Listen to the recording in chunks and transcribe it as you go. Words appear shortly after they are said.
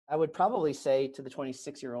I would probably say to the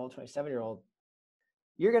 26-year-old, 27-year-old,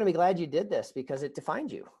 you're going to be glad you did this because it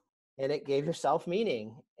defined you and it gave yourself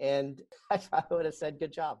meaning. And I would have said,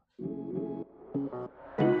 good job.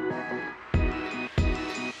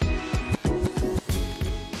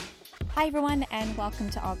 Hi, everyone, and welcome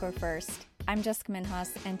to I'll Go First. I'm Jessica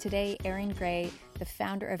Minhas, and today Aaron Gray, the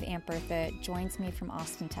founder of Aunt Bertha, joins me from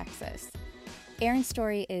Austin, Texas. Aaron's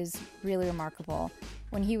story is really remarkable.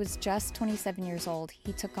 When he was just 27 years old,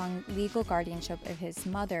 he took on legal guardianship of his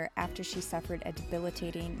mother after she suffered a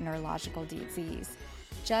debilitating neurological disease,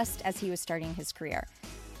 just as he was starting his career.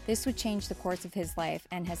 This would change the course of his life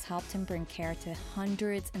and has helped him bring care to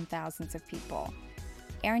hundreds and thousands of people.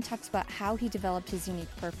 Aaron talks about how he developed his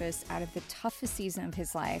unique purpose out of the toughest season of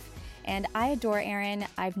his life. And I adore Aaron.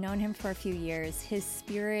 I've known him for a few years. His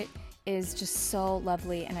spirit is just so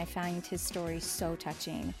lovely, and I find his story so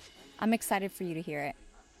touching. I'm excited for you to hear it.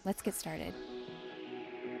 Let's get started.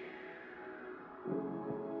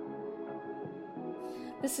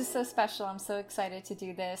 This is so special. I'm so excited to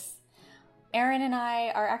do this. Aaron and I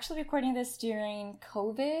are actually recording this during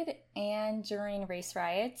COVID and during race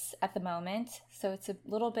riots at the moment. So it's a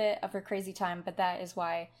little bit of a crazy time, but that is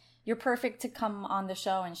why you're perfect to come on the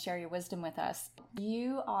show and share your wisdom with us.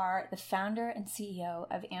 You are the founder and CEO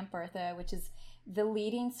of Aunt Bertha, which is the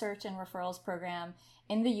leading search and referrals program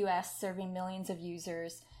in the US, serving millions of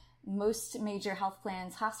users, most major health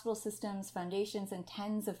plans, hospital systems, foundations, and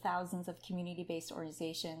tens of thousands of community-based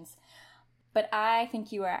organizations. But I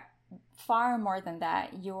think you are far more than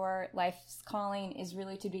that. Your life's calling is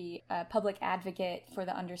really to be a public advocate for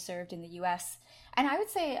the underserved in the US, and I would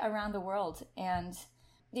say around the world. And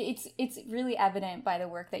it's really evident by the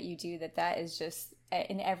work that you do that is just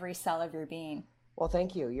in every cell of your being. Well,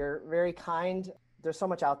 thank you. You're very kind. There's so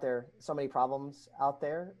much out there, so many problems out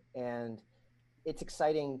there, and it's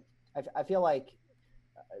exciting. I feel like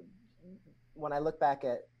when I look back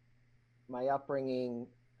at my upbringing,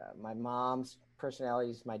 my mom's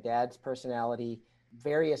personalities, my dad's personality,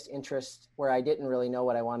 various interests where I didn't really know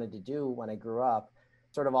what I wanted to do when I grew up,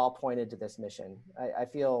 sort of all pointed to this mission. I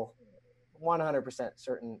feel 100%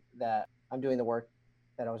 certain that I'm doing the work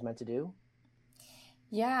that I was meant to do.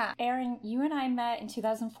 Yeah, Aaron, you and I met in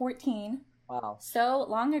 2014. Wow. So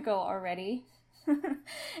long ago already.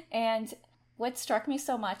 And what struck me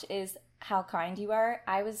so much is how kind you are.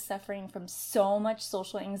 I was suffering from so much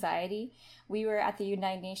social anxiety. We were at the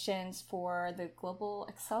United Nations for the Global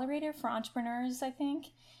Accelerator for Entrepreneurs, I think.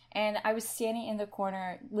 And I was standing in the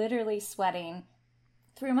corner, literally sweating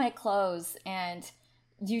through my clothes. And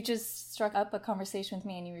you just struck up a conversation with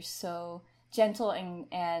me, and you were so gentle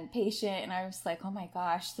and patient. And I was like, oh my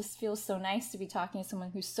gosh, this feels so nice to be talking to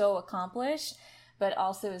someone who's so accomplished, but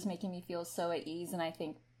also is making me feel so at ease. And I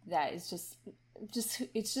think that is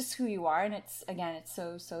it's just who you are. And it's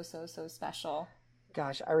so special.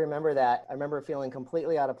 Gosh, I remember that. I remember feeling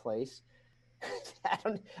completely out of place.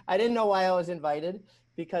 I didn't know why I was invited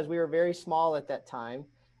because we were very small at that time.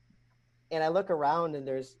 And I look around and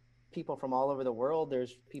there's people from all over the world.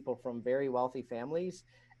 There's people from very wealthy families.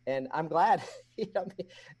 And I'm glad,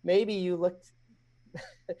 maybe you looked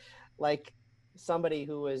like somebody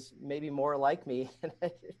who was maybe more like me.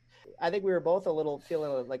 I think we were both a little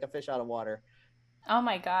feeling like a fish out of water. Oh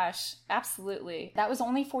my gosh, absolutely. That was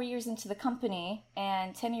only 4 years into the company,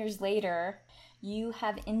 and 10 years later, you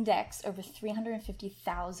have indexed over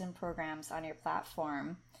 350,000 programs on your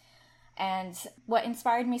platform. And what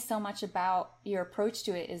inspired me so much about your approach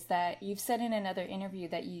to it is that you've said in another interview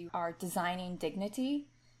that you are designing dignity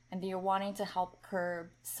and that you're wanting to help curb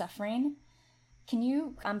suffering. Can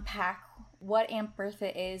you unpack what Aunt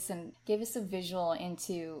Bertha is and give us a visual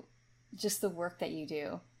into just the work that you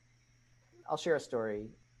do? I'll share a story,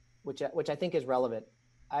 which I think is relevant.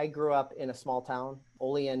 I grew up in a small town,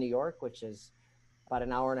 Olean, New York, which is about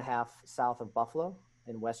an hour and a half south of Buffalo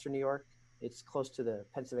in Western New York. It's close to the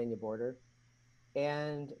Pennsylvania border.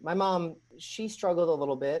 And my mom, she struggled a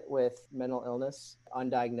little bit with mental illness,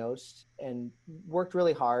 undiagnosed, and worked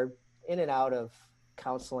really hard in and out of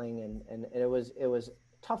counseling. And it was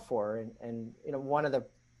tough for her. And one of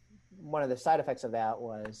the side effects of that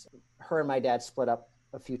was her and my dad split up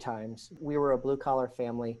a few times. We were a blue collar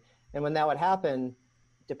family. And when that would happen,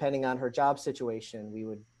 depending on her job situation, we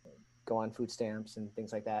would go on food stamps and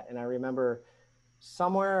things like that. And I remember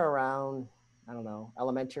somewhere around, I don't know,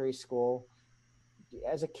 elementary school,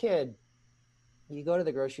 as a kid, you go to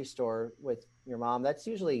the grocery store with your mom. That's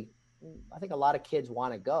usually, I think a lot of kids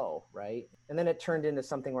want to go, right? And then it turned into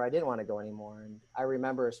something where I didn't want to go anymore. And I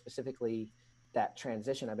remember specifically that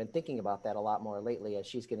transition. I've been thinking about that a lot more lately as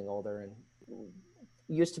she's getting older. And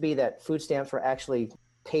it used to be that food stamps were actually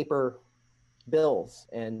paper bills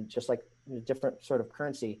and just like different sort of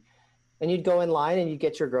currency. And you'd go in line and you'd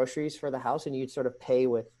get your groceries for the house, and you'd sort of pay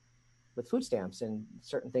with food stamps and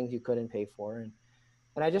certain things you couldn't pay for.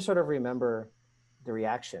 And I just sort of remember the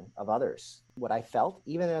reaction of others, what I felt,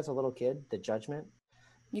 even as a little kid, the judgment.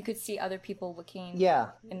 You could see other people looking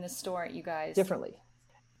Yeah, in the store at you guys. differently.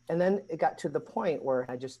 And then it got to the point where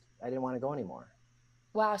I didn't want to go anymore.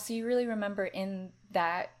 Wow, so you really remember in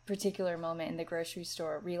that particular moment in the grocery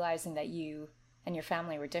store realizing that you and your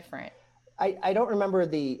family were different. I don't remember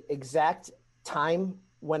the exact time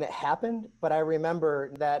when it happened, but I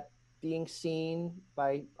remember that being seen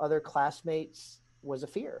by other classmates was a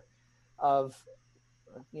fear of,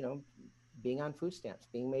 you know, being on food stamps,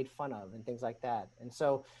 being made fun of, and things like that. And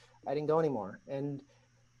so I didn't go anymore. And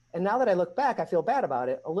now that I look back, I feel bad about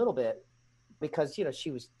it a little bit because, you know, she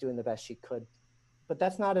was doing the best she could. But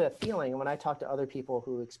that's not a feeling. And when I talk to other people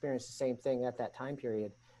who experienced the same thing at that time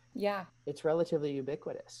period, Yeah. it's relatively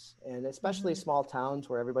ubiquitous, and especially Mm-hmm. small towns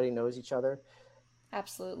where everybody knows each other.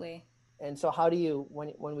 Absolutely. And so how do you,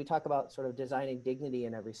 when we talk about sort of designing dignity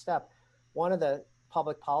in every step, one of the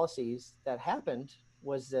public policies that happened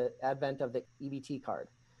was the advent of the EBT card,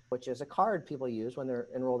 which is a card people use when they're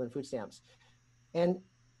enrolled in food stamps. And,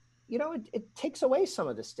 you know, it takes away some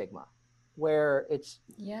of the stigma, where it's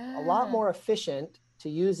a lot Yeah. more efficient to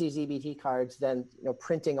use these EBT cards than, you know,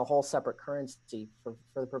 printing a whole separate currency for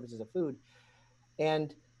the purposes of food.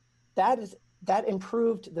 And that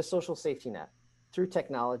improved the social safety net through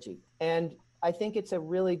technology. And I think it's a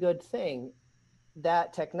really good thing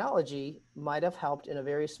that technology might have helped in a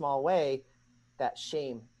very small way that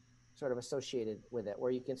shame sort of associated with it,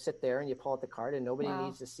 where you can sit there and you pull out the card and nobody Wow.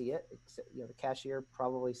 needs to see it. Except, you know, the cashier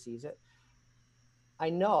probably sees it. I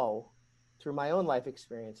know through my own life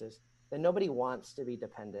experiences that nobody wants to be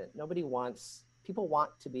dependent. People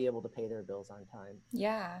want to be able to pay their bills on time.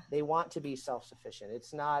 Yeah. They want to be self-sufficient.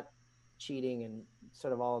 It's not cheating and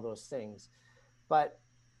sort of all of those things. But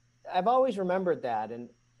I've always remembered that, and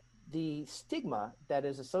the stigma that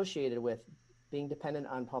is associated with being dependent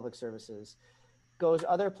on public services goes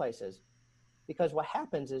other places, because what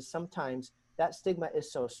happens is sometimes that stigma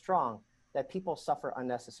is so strong that people suffer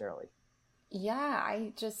unnecessarily. Yeah,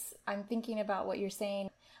 I'm thinking about what you're saying.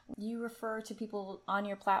 You refer to people on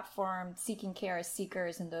your platform seeking care as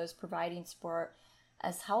seekers and those providing support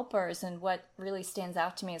as helpers. And what really stands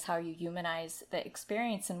out to me is how you humanize the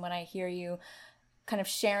experience. And when I hear you kind of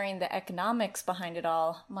sharing the economics behind it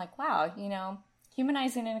all, I'm like, wow,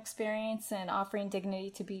 humanizing an experience and offering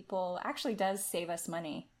dignity to people actually does save us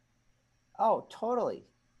money. Oh, totally.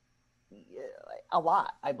 A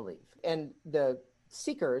lot, I believe. And the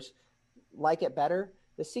seekers like it better.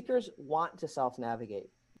 The seekers want to self-navigate.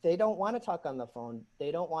 They don't want to talk on the phone.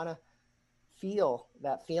 They don't want to feel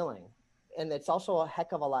that feeling. And it's also a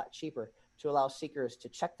heck of a lot cheaper to allow seekers to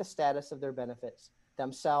check the status of their benefits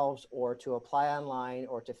themselves, or to apply online,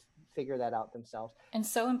 or to figure that out themselves. And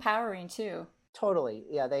so empowering too. Totally.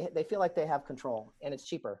 Yeah, they feel like they have control, and it's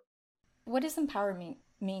cheaper. What does empowerment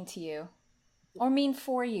mean to you? Or mean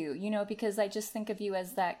for you, because I just think of you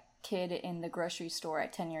as that kid in the grocery store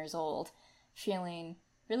at 10 years old, feeling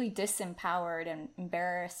really disempowered and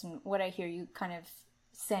embarrassed. And what I hear you kind of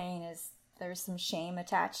saying is there's some shame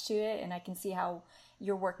attached to it. And I can see how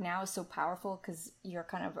your work now is so powerful because you're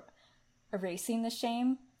kind of erasing the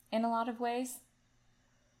shame in a lot of ways.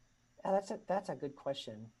 That's a good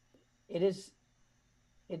question. It is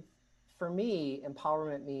it For me,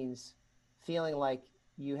 empowerment means feeling like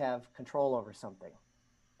you have control over something.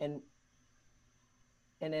 And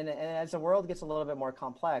and as the world gets a little bit more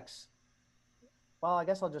complex, well, I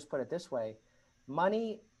guess I'll just put it this way.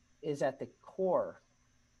 Money is at the core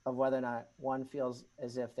of whether or not one feels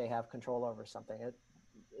as if they have control over something.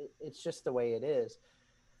 It's just the way it is.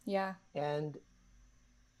 Yeah. And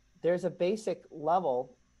there's a basic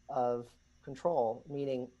level of control,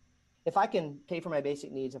 meaning if I can pay for my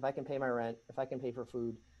basic needs, if I can pay my rent, if I can pay for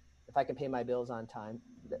food, if I can pay my bills on time,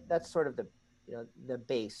 that's sort of the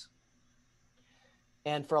base.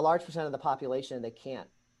 And for a large percent of the population, they can't.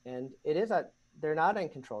 And they're not in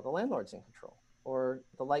control. The landlord's in control, or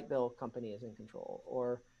the light bill company is in control,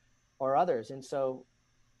 or others. And so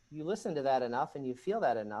you listen to that enough and you feel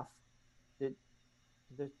that enough, that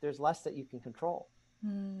there's less that you can control.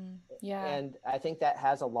 Yeah. And I think that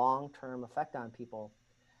has a long-term effect on people.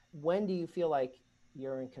 When do you feel like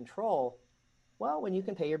you're in control? Well, when you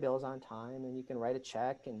can pay your bills on time and you can write a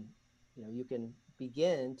check, and you can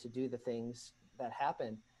begin to do the things that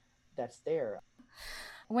happen, that's there.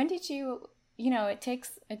 When did it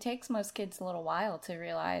takes most kids a little while to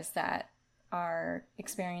realize that our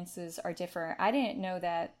experiences are different. I didn't know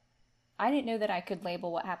that I didn't know that I could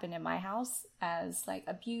label what happened in my house as like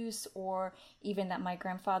abuse, or even that my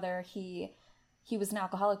grandfather, he was an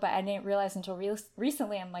alcoholic, but I didn't realize until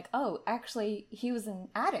recently. I'm like, oh, actually, he was an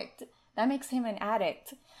addict. That makes him an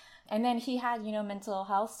addict. And then he had, mental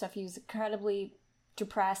health stuff. He was incredibly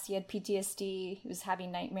depressed. He had PTSD. He was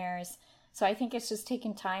having nightmares. So I think it's just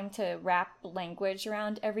taken time to wrap language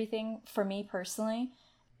around everything for me personally.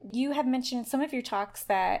 You have mentioned some of your talks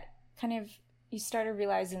that kind of you started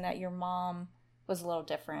realizing that your mom was a little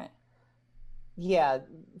different. Yeah,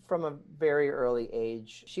 from a very early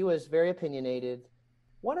age. She was very opinionated.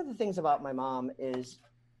 One of the things about my mom is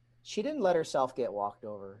she didn't let herself get walked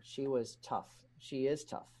over. She was tough. She is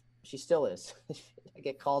tough. She still is. I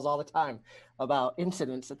get calls all the time about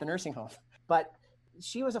incidents at the nursing home. But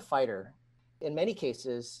she was a fighter. In many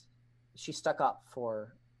cases, she stuck up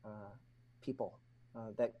for people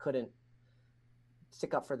that couldn't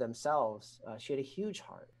stick up for themselves. She had a huge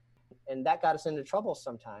heart. And that got us into trouble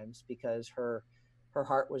sometimes because her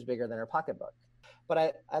heart was bigger than her pocketbook.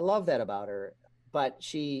 But I love that about her. But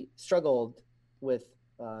she struggled with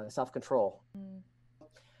self-control.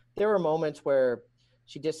 There were moments where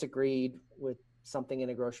she disagreed with something in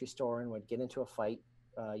a grocery store and would get into a fight,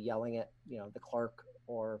 yelling at the clerk,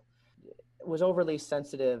 or was overly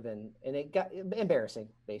sensitive, and it got embarrassing.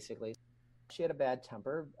 Basically, she had a bad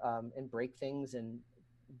temper and break things,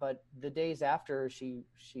 but the days after, she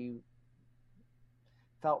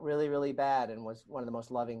felt really, really bad and was one of the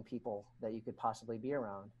most loving people that you could possibly be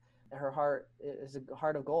around. Her heart is a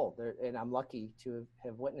heart of gold, and I'm lucky to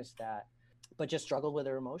have witnessed that, but just struggled with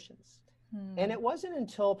her emotions. And it wasn't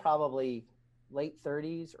until probably late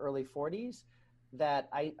 30s, early 40s that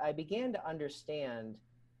I began to understand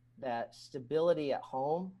that stability at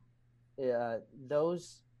home,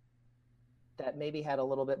 those that maybe had a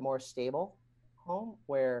little bit more stable home,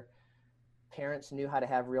 where parents knew how to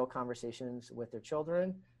have real conversations with their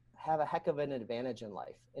children, have a heck of an advantage in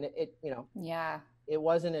life. And it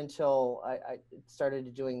wasn't until I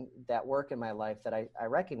started doing that work in my life that I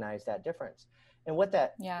recognized that difference. And what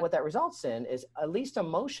that results in is, at least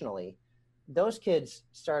emotionally, those kids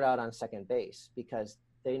start out on second base because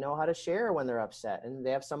they know how to share when they're upset, and they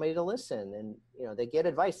have somebody to listen, and they get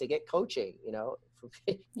advice, they get coaching, from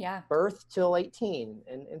birth till 18,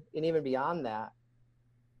 and even beyond that.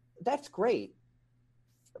 That's great.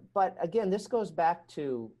 But again, this goes back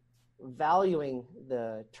to valuing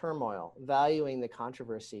the turmoil, valuing the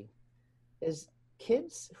controversy. Is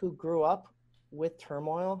kids who grew up with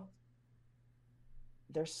turmoil,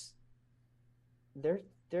 they're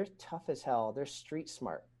tough as hell. They're street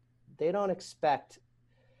smart. They don't expect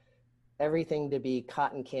everything to be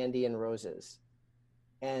cotton candy and roses.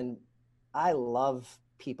 And I love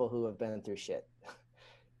people who have been through shit.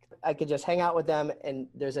 I could just hang out with them, and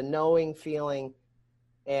there's a knowing feeling,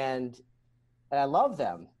 and I love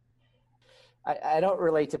them. I don't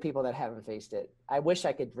relate to people that haven't faced it. I wish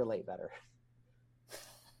I could relate better.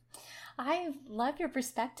 I love your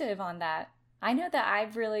perspective on that. I know that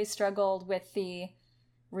I've really struggled with the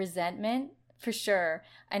resentment, for sure,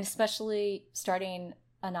 and especially starting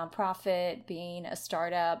a nonprofit, being a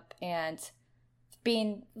startup, and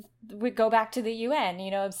we go back to the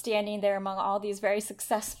UN, standing there among all these very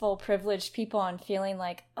successful, privileged people and feeling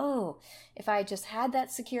like, oh, if I just had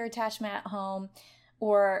that secure attachment at home.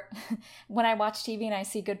 Or when I watch TV and I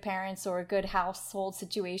see good parents or a good household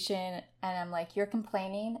situation, and I'm like, you're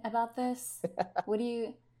complaining about this?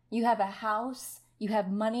 You have a house, you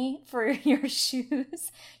have money for your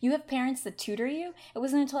shoes, you have parents that tutor you. It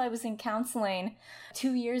wasn't until I was in counseling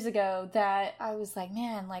 2 years ago that I was like,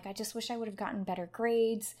 man, I just wish I would have gotten better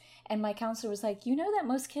grades. And my counselor was like, that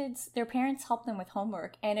most kids, their parents help them with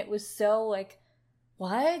homework. And it was so like,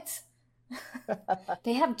 what?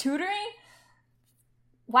 They have tutoring?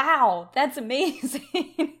 Wow, that's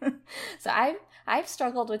amazing. So I've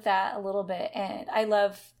struggled with that a little bit, and I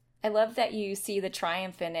love that you see the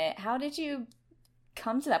triumph in it. How did you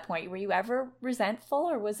come to that point? Were you ever resentful,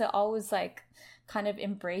 or was it always kind of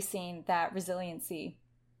embracing that resiliency?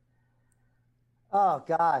 Oh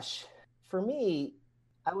gosh. For me,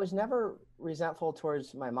 I was never resentful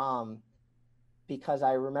towards my mom because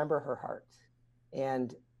I remember her heart.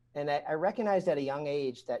 And I recognized at a young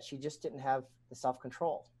age that she just didn't have the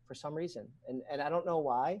self-control for some reason. And I don't know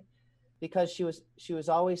why, because she was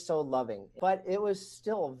always so loving, but it was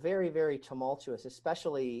still very, very tumultuous,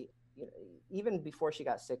 especially even before she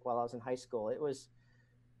got sick while I was in high school.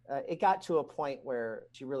 It got to a point where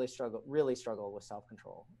she really struggled with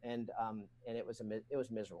self-control. And it was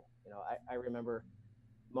miserable. I remember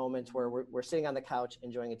moments where we're sitting on the couch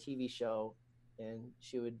enjoying a TV show, and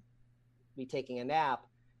she would be taking a nap,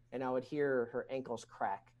 and I would hear her ankles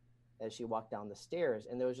crack as she walked down the stairs,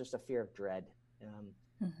 and there was just a fear of dread.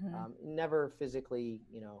 Never physically,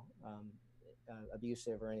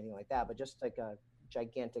 abusive or anything like that, but just like a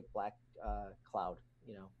gigantic black cloud,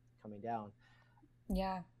 coming down.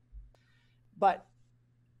 Yeah. But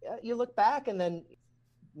you look back, and then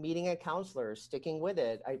meeting a counselor, sticking with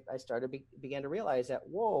it, I began to realize that,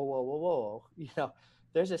 whoa,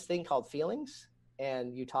 there's this thing called feelings,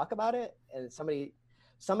 and you talk about it, and somebody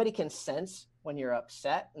can sense when you're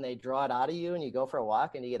upset, and they draw it out of you, and you go for a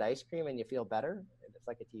walk and you get ice cream and you feel better. It's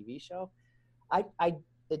like a TV show.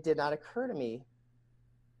 It did not occur to me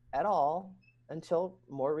at all until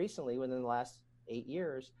more recently, within the last 8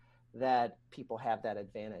 years, that people have that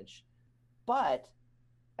advantage. But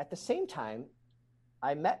at the same time,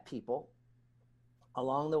 I met people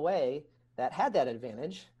along the way that had that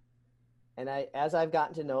advantage. And as I've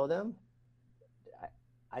gotten to know them,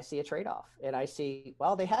 I see a trade-off, and I see,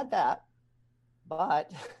 well, they had that, but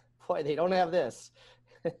boy, they don't have this.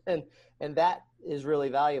 and that is really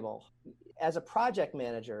valuable. As a project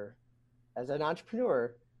manager, as an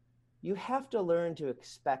entrepreneur, you have to learn to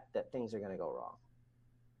expect that things are going to go wrong.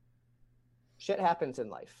 Shit happens in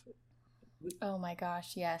life. Oh my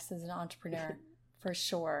gosh, yes, as an entrepreneur, for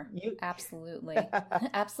sure. Absolutely.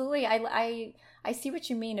 Absolutely. I see what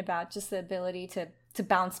you mean about just the ability to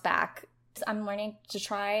bounce back. I'm learning to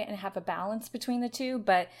try and have a balance between the two,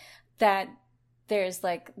 but that there's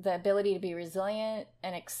like the ability to be resilient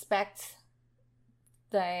and expect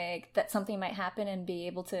that something might happen and be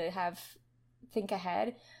able to think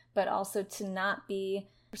ahead, but also to not be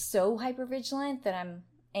so hypervigilant that I'm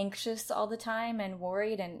anxious all the time and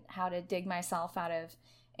worried, and how to dig myself out of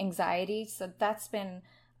anxiety. So that's been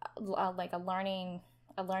like a learning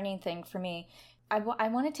thing for me. I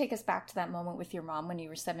want to take us back to that moment with your mom when you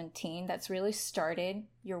were 17. That's really started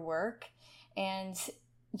your work, and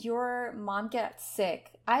your mom got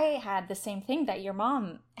sick. I had the same thing that your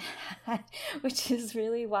mom had, which is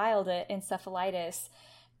really wild, encephalitis.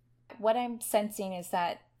 What I'm sensing is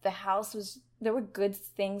that there were good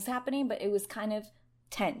things happening, but it was kind of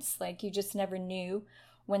tense. Like you just never knew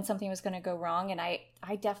when something was going to go wrong. And I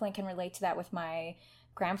definitely can relate to that with my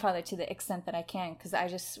grandfather to the extent that I can, because I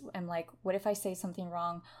just am like, what if I say something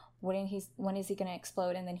wrong? When is he going to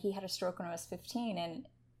explode? And then he had a stroke when I was 15, and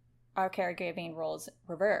our caregiving roles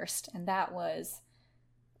reversed. And that was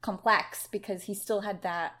complex because he still had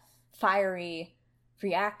that fiery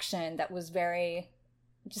reaction that was very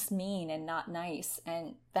just mean and not nice.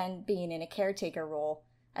 And then being in a caretaker role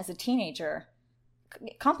as a teenager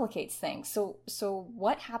complicates things. So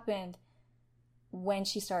what happened when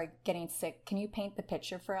she started getting sick? Can you paint the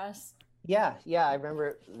picture for us? Yeah, I remember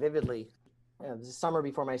it vividly. It was the summer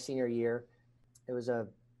before my senior year. It was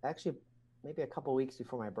actually maybe a couple weeks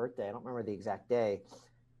before my birthday. I don't remember the exact day,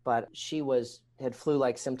 but she had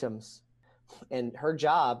flu-like symptoms, and her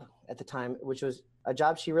job at the time, which was a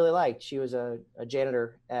job she really liked, she was a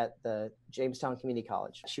janitor at the Jamestown Community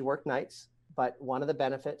College. She worked nights, but one of the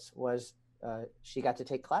benefits was she got to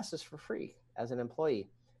take classes for free as an employee.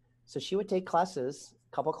 So she would take classes,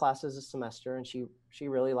 a couple classes a semester, and she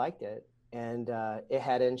really liked it. And it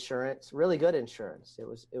had insurance, really good insurance. It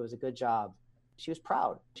was a good job. She was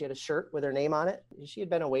proud. She had a shirt with her name on it. She had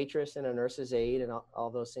been a waitress and a nurse's aide and all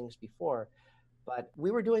those things before. But we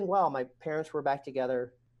were doing well. My parents were back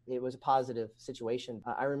together. It was a positive situation.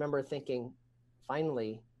 I remember thinking,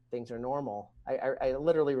 finally, things are normal. I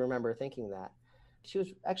literally remember thinking that. She was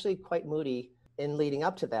actually quite moody in leading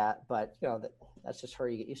up to that, but that's just her.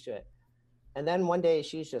 You get used to it. And then one day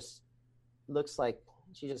she just looks like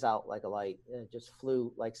she's just out like a light, just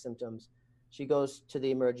flu-like symptoms. She goes to the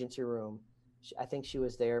emergency room. I think she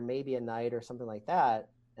was there maybe a night or something like that.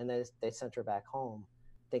 And then they sent her back home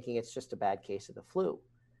thinking it's just a bad case of the flu.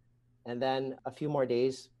 And then a few more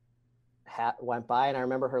days went by, and I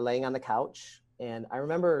remember her laying on the couch, and I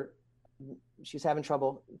remember she was having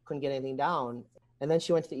trouble, couldn't get anything down. And then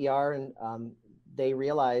she went to the ER, and they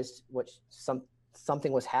realized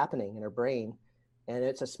something was happening in her brain, and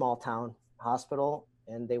it's a small town hospital,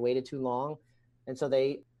 and they waited too long. And so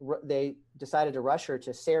they decided to rush her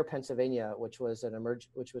to Sayre, Pennsylvania, which was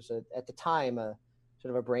at the time a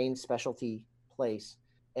sort of a brain specialty place.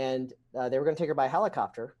 And they were going to take her by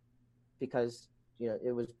helicopter because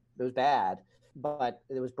it was bad, but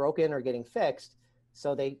it was broken or getting fixed.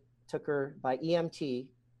 So they took her by EMT.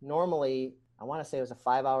 Normally, I want to say it was a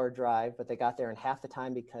 5-hour drive, but they got there in half the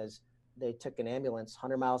time because they took an ambulance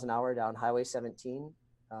 100 miles an hour down Highway 17,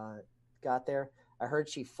 got there. I heard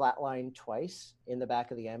she flatlined twice in the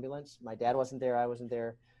back of the ambulance. My dad wasn't there. I wasn't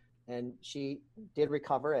there. And she did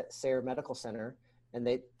recover at Sayre Medical Center. And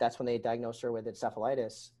that's when they diagnosed her with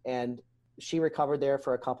encephalitis. And She recovered there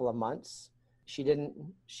for a couple of months.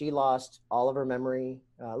 She lost all of her memory,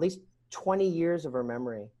 at least 20 years of her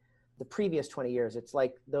memory. The previous 20 years, it's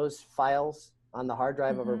like those files on the hard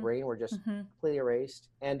drive of her brain were just completely erased.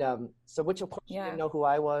 And so, which of course she didn't know who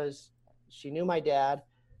I was. She knew my dad.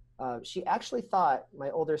 She actually thought my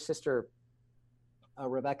older sister,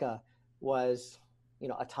 Rebecca, was,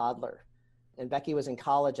 a toddler. And Becky was in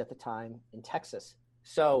college at the time in Texas.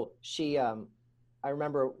 So she, I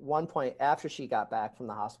remember one point after she got back from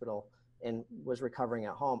the hospital and was recovering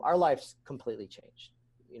at home, our lives completely changed.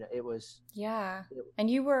 It was. Yeah. And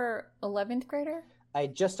you were 11th grader? I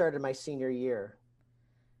just started my senior year.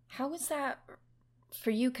 How was that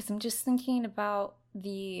for you? Because I'm just thinking about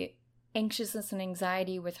the anxiousness and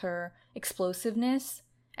anxiety with her explosiveness,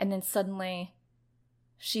 and then suddenly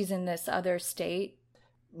she's in this other state.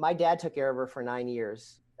 My dad took care of her for 9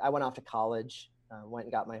 years. I went off to college, went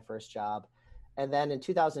and got my first job. And then in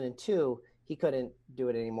 2002, he couldn't do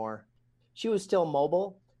it anymore. She was still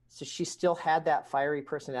mobile, so she still had that fiery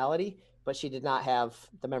personality, but she did not have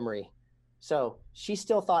the memory. So she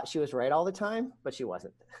still thought she was right all the time, but she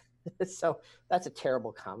wasn't. So that's a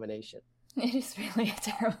terrible combination. It is really a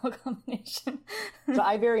terrible combination. So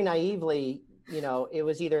I very naively, it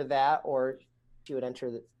was either that or she would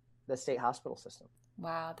enter the state hospital system.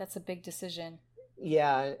 Wow, that's a big decision.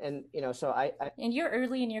 Yeah, and so I and you're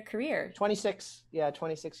early in your career. 26 years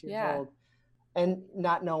old. And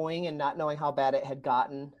not knowing how bad it had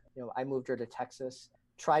gotten, I moved her to Texas,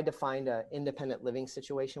 tried to find an independent living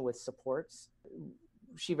situation with supports.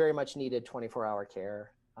 She very much needed 24-hour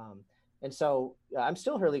care. And so I'm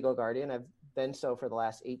still her legal guardian. I've been so for the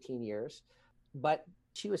last 18 years, but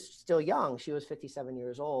she was still young. She was 57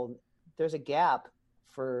 years old. There's a gap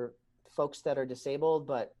for folks that are disabled,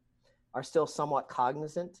 but are still somewhat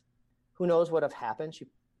cognizant. Who knows what have happened? She,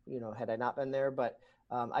 had I not been there, but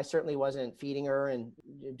I certainly wasn't feeding her and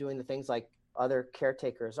doing the things like other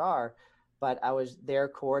caretakers are, but I was there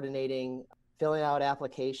coordinating, filling out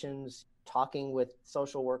applications, talking with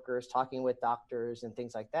social workers, talking with doctors and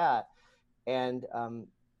things like that. And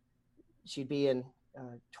she'd be in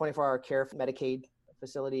 24-hour care Medicaid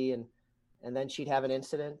facility, and then she'd have an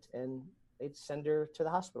incident and they'd send her to the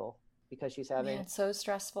hospital because she's having it's so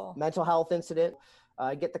stressful mental health incident.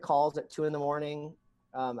 I get the calls at 2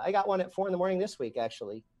 a.m. I got one at 4 a.m. this week,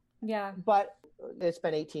 actually. Yeah. But it's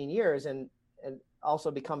been 18 years and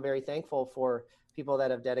also become very thankful for people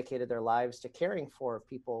that have dedicated their lives to caring for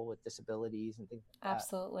people with disabilities and things like that.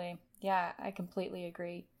 Absolutely. Yeah, I completely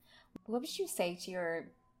agree. What would you say to your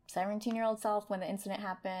 17-year-old self when the incident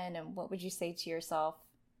happened? And what would you say to yourself,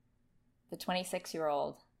 the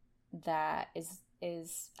 26-year-old that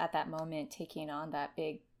is at that moment taking on that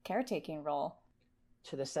big caretaking role?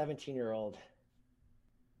 To the 17-year-old,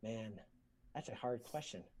 man, that's a hard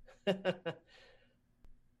question.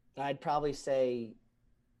 I'd probably say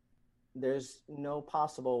there's no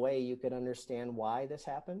possible way you could understand why this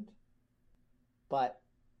happened, but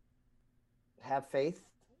have faith.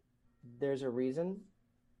 There's a reason,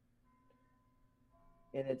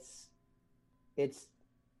 and it's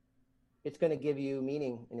going to give you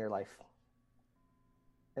meaning in your life.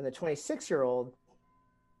 And the 26-year-old,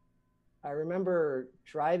 I remember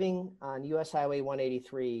driving on US Highway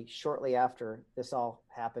 183 shortly after this all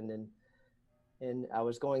happened, and I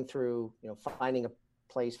was going through, finding a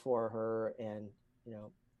place for her and,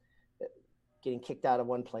 getting kicked out of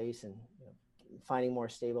one place and finding more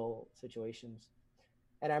stable situations.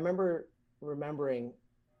 And I remember remembering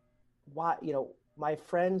why, my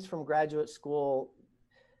friends from graduate school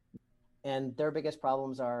and their biggest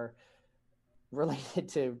problems are related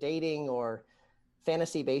to dating or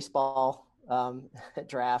fantasy baseball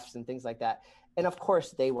drafts and things like that. And of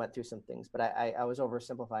course they went through some things, but I was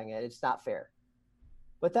oversimplifying it. It's not fair.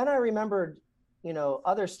 But then I remembered,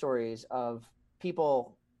 other stories of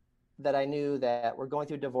people that I knew that were going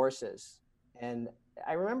through divorces. And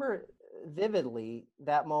I remember vividly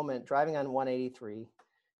that moment driving on 183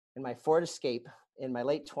 in my Ford Escape in my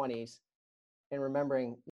late 20s and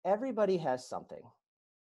remembering everybody has something.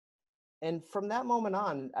 And from that moment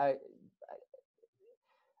on,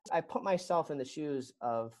 I put myself in the shoes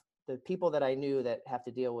of the people that I knew that have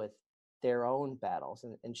to deal with their own battles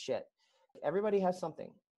and shit. Everybody has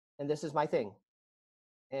something, and this is my thing.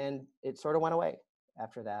 And it sort of went away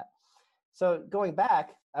after that. So going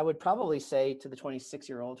back, I would probably say to the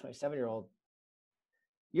 26-year-old, 27-year-old,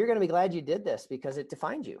 you're going to be glad you did this because it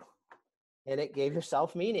defined you and it gave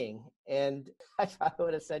yourself meaning. And I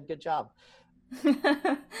would have said, good job.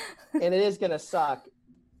 And it is going to suck.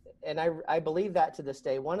 And I believe that to this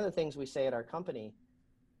day. One of the things we say at our company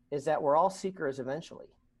is that we're all seekers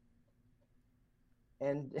eventually.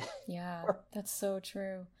 And Yeah, that's so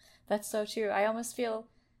true. That's so true. I almost feel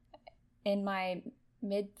in my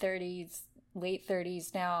mid 30s, late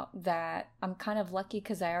 30s now that I'm kind of lucky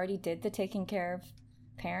because I already did the taking care of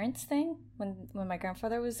parents thing when my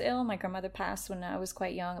grandfather was ill. My grandmother passed when I was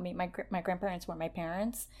quite young. I mean, my grandparents weren't my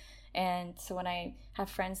parents. And so when I have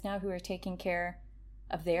friends now who are taking care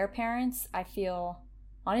of their parents, I feel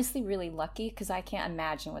honestly really lucky because I can't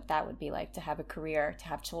imagine what that would be like to have a career, to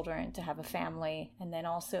have children, to have a family, and then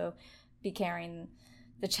also be carrying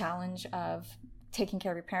the challenge of taking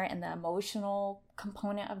care of your parent and the emotional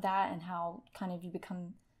component of that and how kind of you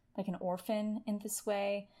become like an orphan in this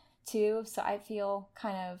way too. So I feel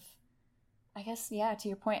kind of, I guess, yeah, to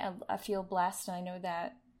your point, I feel blessed. And I know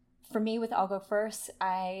that for me with I'll Go First,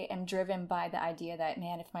 I am driven by the idea that,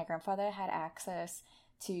 man, if my grandfather had access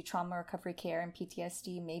to trauma recovery care and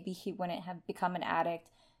PTSD, maybe he wouldn't have become an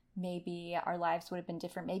addict. Maybe our lives would have been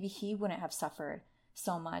different. Maybe he wouldn't have suffered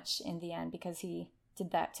so much in the end because he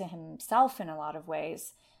did that to himself in a lot of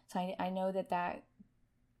ways. So I know that that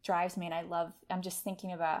drives me, and I'm just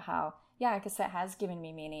thinking about how, yeah, I guess that has given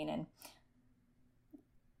me meaning. And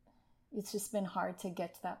it's just been hard to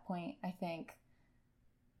get to that point, I think.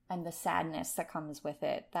 And the sadness that comes with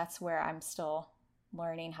it. That's where I'm still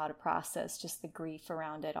learning how to process just the grief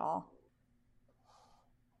around it all.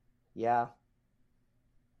 Yeah,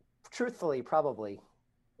 truthfully, probably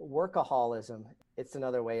workaholism. It's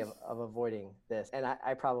another way of avoiding this. And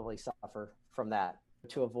I probably suffer from that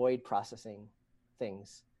to avoid processing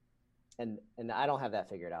things. And I don't have that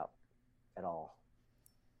figured out at all.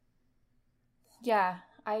 Yeah,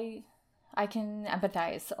 I can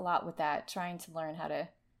empathize a lot with that, trying to learn how to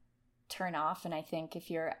turn off. And I think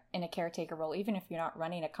if you're in a caretaker role, even if you're not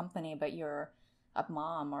running a company, but you're a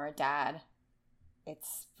mom or a dad,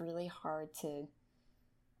 it's really hard to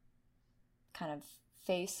kind of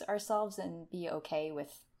face ourselves and be okay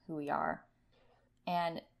with who we are.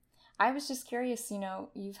 And I was just curious,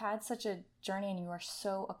 you've had such a journey and you are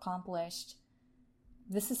so accomplished.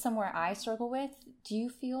 This is somewhere I struggle with. Do you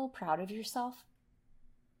feel proud of yourself?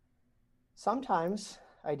 Sometimes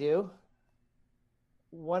I do.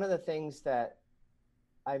 One of the things that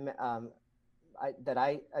I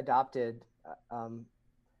adopted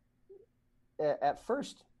at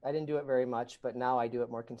first, I didn't do it very much, but now I do it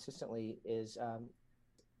more consistently. Is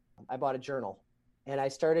I bought a journal, and I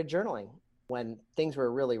started journaling when things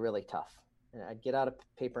were really, really tough. And I'd get out a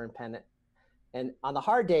paper and pen, and on the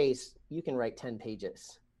hard days, you can write 10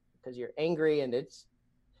 pages because you're angry, and it's.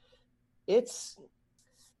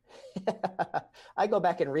 I go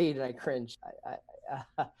back and read, and I cringe.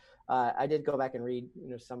 I did go back and read,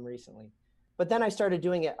 some recently, but then I started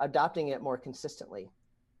doing it, adopting it more consistently.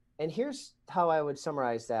 And here's how I would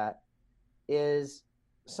summarize that: is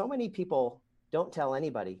so many people don't tell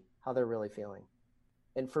anybody how they're really feeling.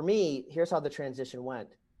 And for me, here's how the transition went.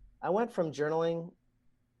 I went from journaling,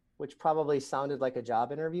 which probably sounded like a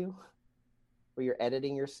job interview where you're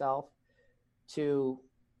editing yourself, to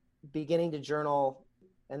beginning to journal.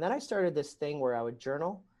 And then I started this thing where I would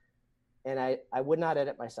journal and I would not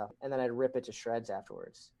edit myself. And then I'd rip it to shreds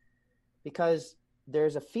afterwards because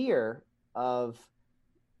there's a fear of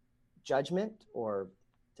judgment or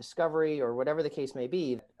discovery or whatever the case may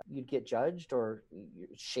be. You'd get judged or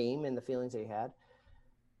shame in the feelings that you had.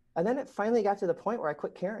 And then it finally got to the point where I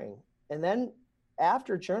quit caring. And then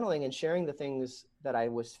after journaling and sharing the things that I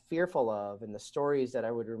was fearful of and the stories that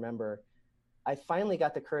I would remember, I finally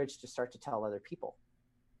got the courage to start to tell other people.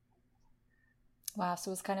 Wow,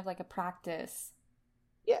 so it's kind of like a practice.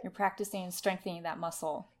 Yeah. You're practicing and strengthening that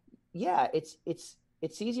muscle. Yeah, it's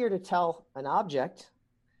easier to tell an object.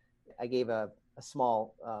 I gave a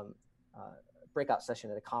small breakout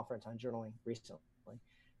session at a conference on journaling recently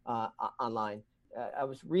online. I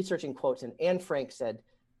was researching quotes, and Anne Frank said,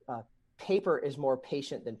 paper is more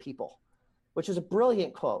patient than people, which is a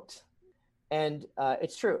brilliant quote. And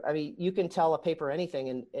it's true. I mean, you can tell a paper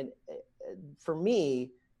anything. And for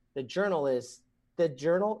me, the journal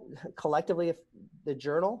collectively, if the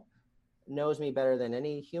journal knows me better than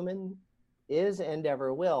any human is and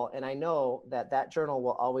ever will. And I know that journal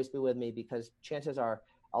will always be with me because chances are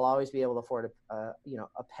I'll always be able to afford a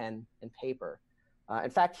pen and paper.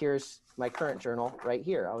 In fact, here's my current journal right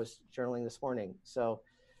here. I was journaling this morning. So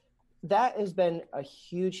that has been a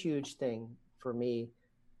huge, huge thing for me,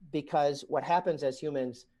 because what happens as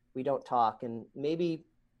humans, we don't talk, and maybe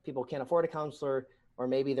people can't afford a counselor, or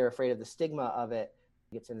maybe they're afraid of the stigma of it.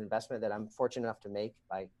 It's an investment that I'm fortunate enough to make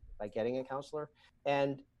by getting a counselor.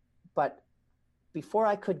 But before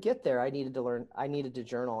I could get there, I needed to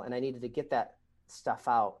journal, and I needed to get that stuff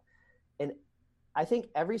out. And I think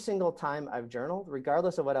every single time I've journaled,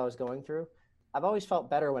 regardless of what I was going through, I've always felt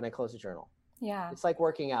better when I close a journal. Yeah. It's like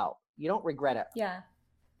working out. You don't regret it. Yeah.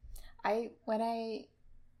 What I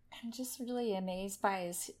am just really amazed by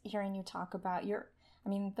is hearing you talk about I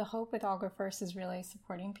mean, the hope with All Go First is really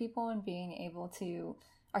supporting people and being able to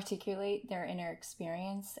articulate their inner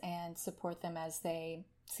experience and support them as they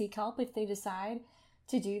seek help if they decide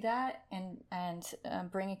to do that, and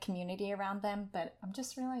bring a community around them. But I'm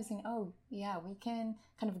just realizing, oh yeah, we can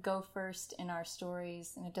kind of go first in our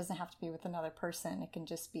stories, and it doesn't have to be with another person. It can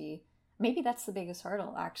just be, maybe that's the biggest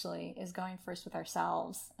hurdle actually, is going first with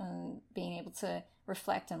ourselves and being able to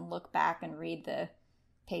reflect and look back and read the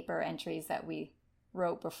paper entries that we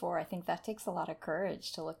wrote before. I think that takes a lot of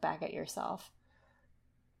courage to look back at yourself.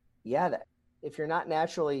 Yeah, if you're not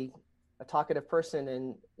naturally a talkative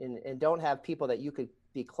person and don't have people that you could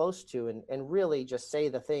be close to and really just say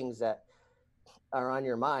the things that are on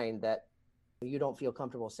your mind that you don't feel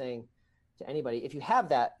comfortable saying to anybody. If you have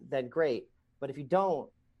that, then great. But if you don't,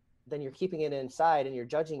 then you're keeping it inside and you're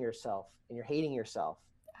judging yourself and you're hating yourself.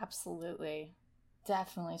 Absolutely.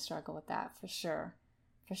 Definitely struggle with that for sure.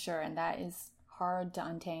 For sure. And that is hard to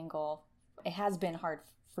untangle. It has been hard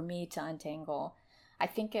for me to untangle. I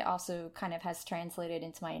think it also kind of has translated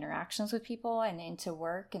into my interactions with people and into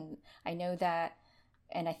work. And I know that,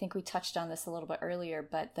 and I think we touched on this a little bit earlier,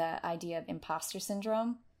 but the idea of imposter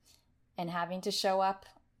syndrome and having to show up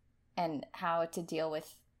and how to deal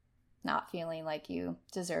with not feeling like you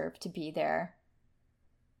deserve to be there.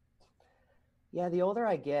 Yeah, the older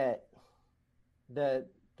I get, the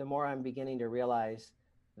more I'm beginning to realize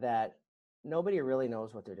that nobody really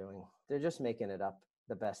knows what they're doing. They're just making it up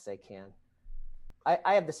the best they can.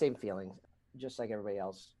 I have the same feelings, just like everybody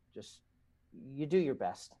else. Just you do your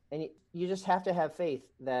best, and you just have to have faith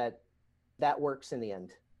that works in the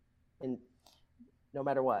end, and no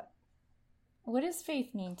matter what. What does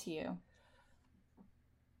faith mean to you?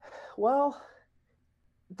 Well,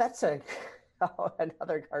 that's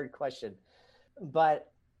another hard question.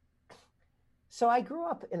 But so I grew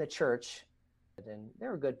up in a church, and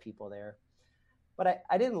there were good people there, but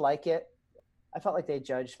I didn't like it. I felt like they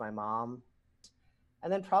judged my mom.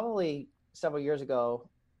 And then probably several years ago,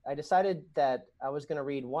 I decided that I was going to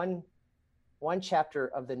read one chapter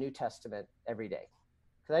of the New Testament every day,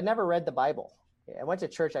 because I never read the Bible. I went to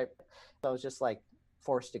church. I was just like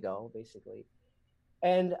forced to go, basically.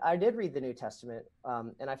 And I did read the New Testament,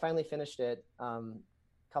 and I finally finished it a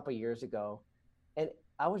couple years ago, and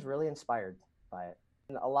I was really inspired by it.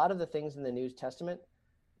 And a lot of the things in the New Testament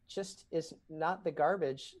just is not the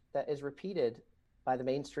garbage that is repeated by the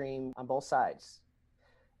mainstream on both sides.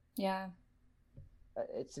 Yeah.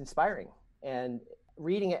 It's inspiring. And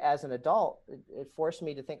reading it as an adult, it forced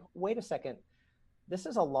me to think, wait a second, this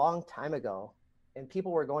is a long time ago, and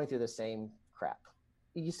people were going through the same crap.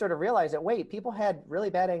 You sort of realize that, wait, people had really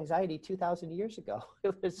bad anxiety 2,000 years ago.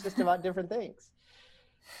 It was just about different things.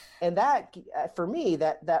 And that, for me,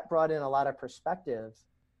 that brought in a lot of perspective.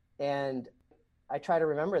 And I try to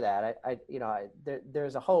remember that.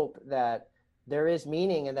 There's a hope that there is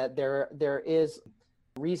meaning, and that there is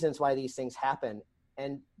reasons why these things happen.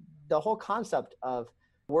 And the whole concept of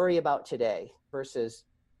worry about today versus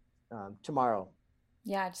tomorrow.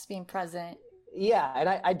 Yeah, just being present. Yeah, and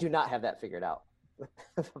I do not have that figured out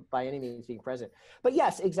by any means, being present. But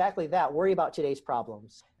yes, exactly that. Worry about today's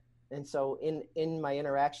problems. And so in my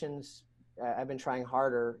interactions, I've been trying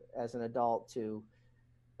harder as an adult to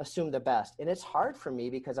assume the best. And it's hard for me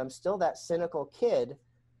because I'm still that cynical kid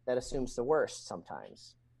that assumes the worst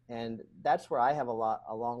sometimes. And that's where I have a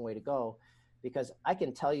long way to go, because I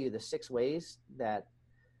can tell you the 6 ways that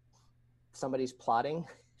somebody's plotting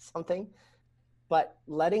something, but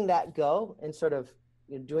letting that go and sort of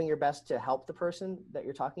doing your best to help the person that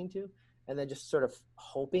you're talking to, and then just sort of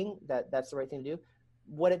hoping that that's the right thing to do.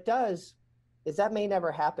 What it does is that may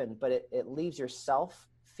never happen, but it leaves yourself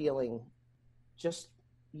feeling just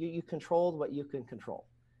you controlled what you can control.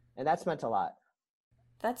 And that's meant a lot.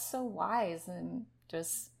 That's so wise. And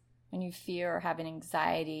just when you fear or have an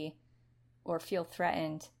anxiety or feel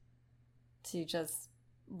threatened, to just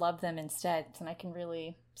love them instead. And I can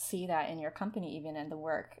really see that in your company, even in the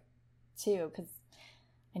work too, because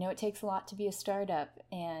I know it takes a lot to be a startup,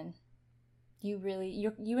 and you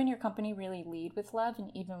and your company really lead with love. And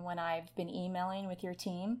even when I've been emailing with your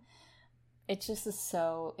team, it just is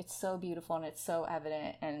it's so beautiful, and it's so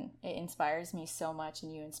evident, and it inspires me so much,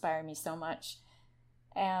 and you inspire me so much.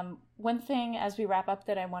 One thing as we wrap up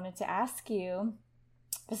that I wanted to ask you,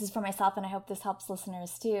 this is for myself, and I hope this helps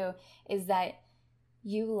listeners too, is that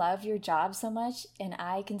you love your job so much, and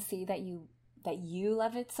I can see that you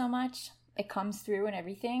love it so much. It comes through in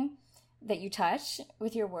everything that you touch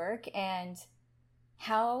with your work. And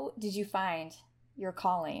How did you find your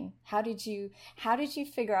calling? How did you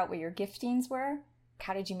figure out what your giftings were?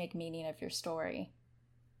 How did you make meaning of your story?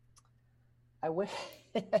 I wish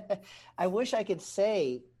I wish I could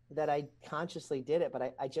say that I consciously did it,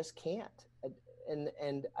 but I just can't.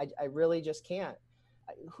 I really just can't.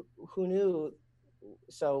 Who knew?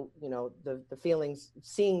 So, the feelings,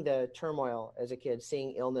 seeing the turmoil as a kid,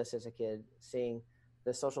 seeing illness as a kid, seeing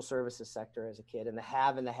the social services sector as a kid, and the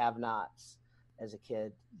have-nots as a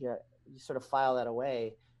kid, you sort of file that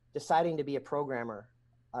away, deciding to be a programmer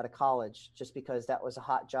out of college just because that was a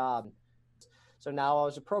hot job. So now I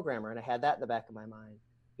was a programmer, and I had that in the back of my mind.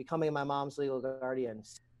 Becoming my mom's legal guardian,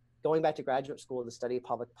 going back to graduate school to study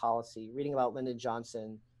public policy, reading about Lyndon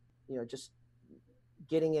Johnson, just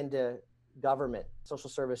getting into government, social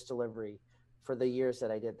service delivery for the years that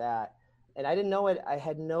I did that. And I didn't know it. I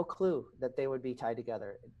had no clue that they would be tied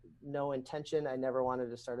together. No intention. I never wanted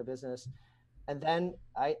to start a business. And then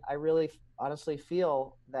I really honestly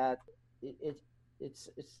feel that it's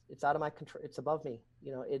out of my control. It's above me.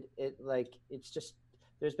 It's just,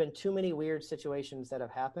 there's been too many weird situations that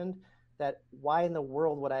have happened that why in the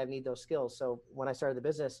world would I need those skills? So when I started the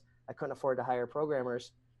business, I couldn't afford to hire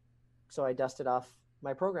programmers. So I dusted off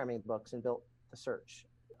my programming books and built the search.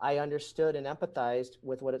 I understood and empathized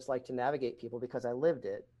with what it's like to navigate people because I lived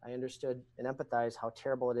it. I understood and empathized how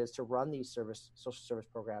terrible it is to run these social service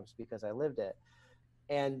programs because I lived it.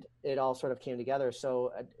 And it all sort of came together.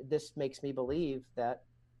 So this makes me believe that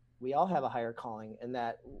we all have a higher calling and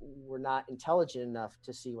that we're not intelligent enough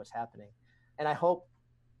to see what's happening. And I hope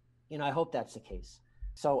that's the case.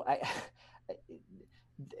 So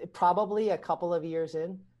probably a couple of years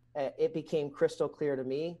in, it became crystal clear to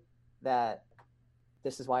me that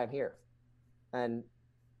this is why I'm here. And,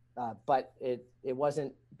 but it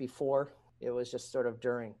wasn't before, it was just sort of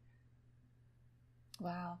during.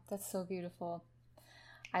 Wow. That's so beautiful.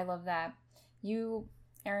 I love that. You,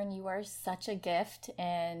 Aaron, you are such a gift,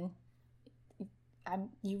 and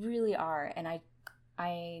you really are. And I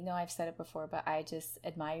know I've said it before, but I just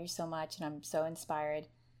admire you so much, and I'm so inspired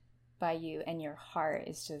by you, and your heart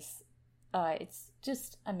is just, it's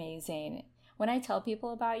just amazing. When I tell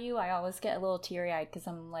people about you, I always get a little teary-eyed because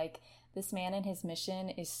I'm like, this man and his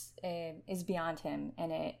mission is beyond him,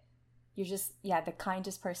 and you're just, the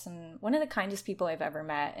kindest person, one of the kindest people I've ever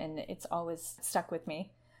met, and it's always stuck with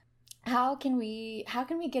me. How can we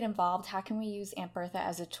get involved? How can we use Aunt Bertha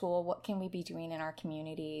as a tool? What can we be doing in our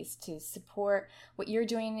communities to support what you're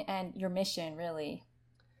doing and your mission, really?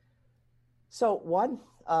 So one,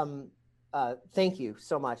 thank you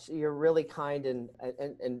so much. You're really kind, and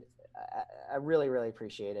I really, really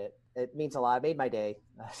appreciate it. It means a lot. It made my day.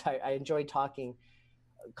 I enjoyed talking.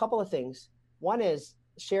 A couple of things. One is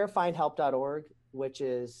sharefindhelp.org, which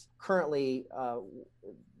is currently,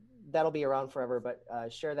 that'll be around forever, but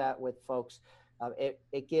share that with folks.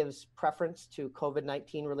 It gives preference to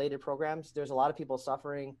COVID-19 related programs. There's a lot of people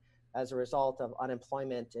suffering as a result of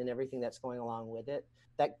unemployment and everything that's going along with it.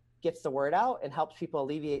 That gets the word out and helps people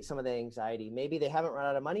alleviate some of the anxiety. Maybe they haven't run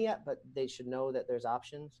out of money yet, but they should know that there's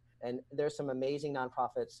options. And there's some amazing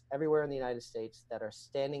nonprofits everywhere in the United States that are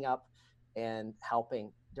standing up and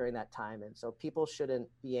helping during that time. And so people shouldn't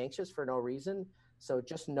be anxious for no reason. So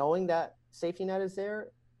just knowing that safety net is there,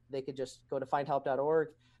 they could just go to findhelp.org,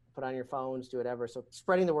 put on your phones, do whatever. So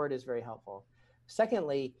spreading the word is very helpful.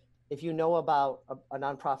 Secondly, if you know about a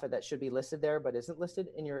nonprofit that should be listed there but isn't listed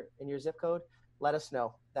in your zip code, let us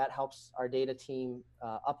know. That helps our data team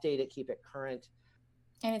update it, keep it current.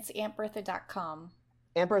 And it's AuntBertha.com.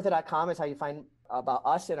 AuntBertha.com is how you find about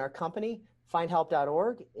us and our company.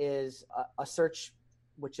 Findhelp.org is a search,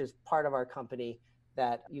 which is part of our company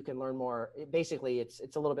that you can learn more. Basically, it's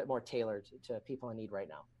a little bit more tailored to people in need right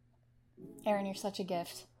now. Aaron, you're such a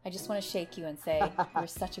gift. I just want to shake you and say you're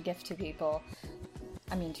such a gift to people.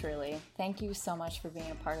 I mean, truly. Thank you so much for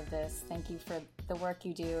being a part of this. Thank you for the work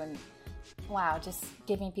you do. And wow, just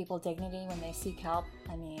giving people dignity when they seek help.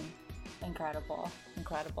 I mean, incredible,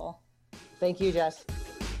 incredible. Thank you, Jess.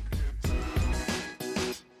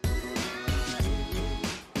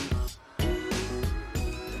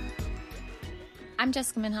 I'm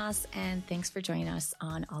Jessica Minhas, and thanks for joining us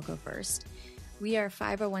on I'll Go First. We are a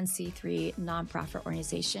 501c3 nonprofit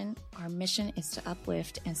organization. Our mission is to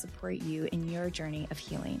uplift and support you in your journey of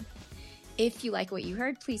healing. If you like what you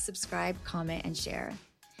heard, please subscribe, comment, and share.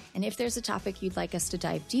 And if there's a topic you'd like us to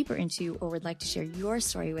dive deeper into or would like to share your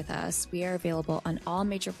story with us, we are available on all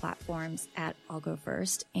major platforms at I'll Go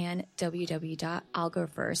First and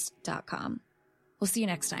www.illgofirst.com. We'll see you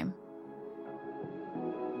next time.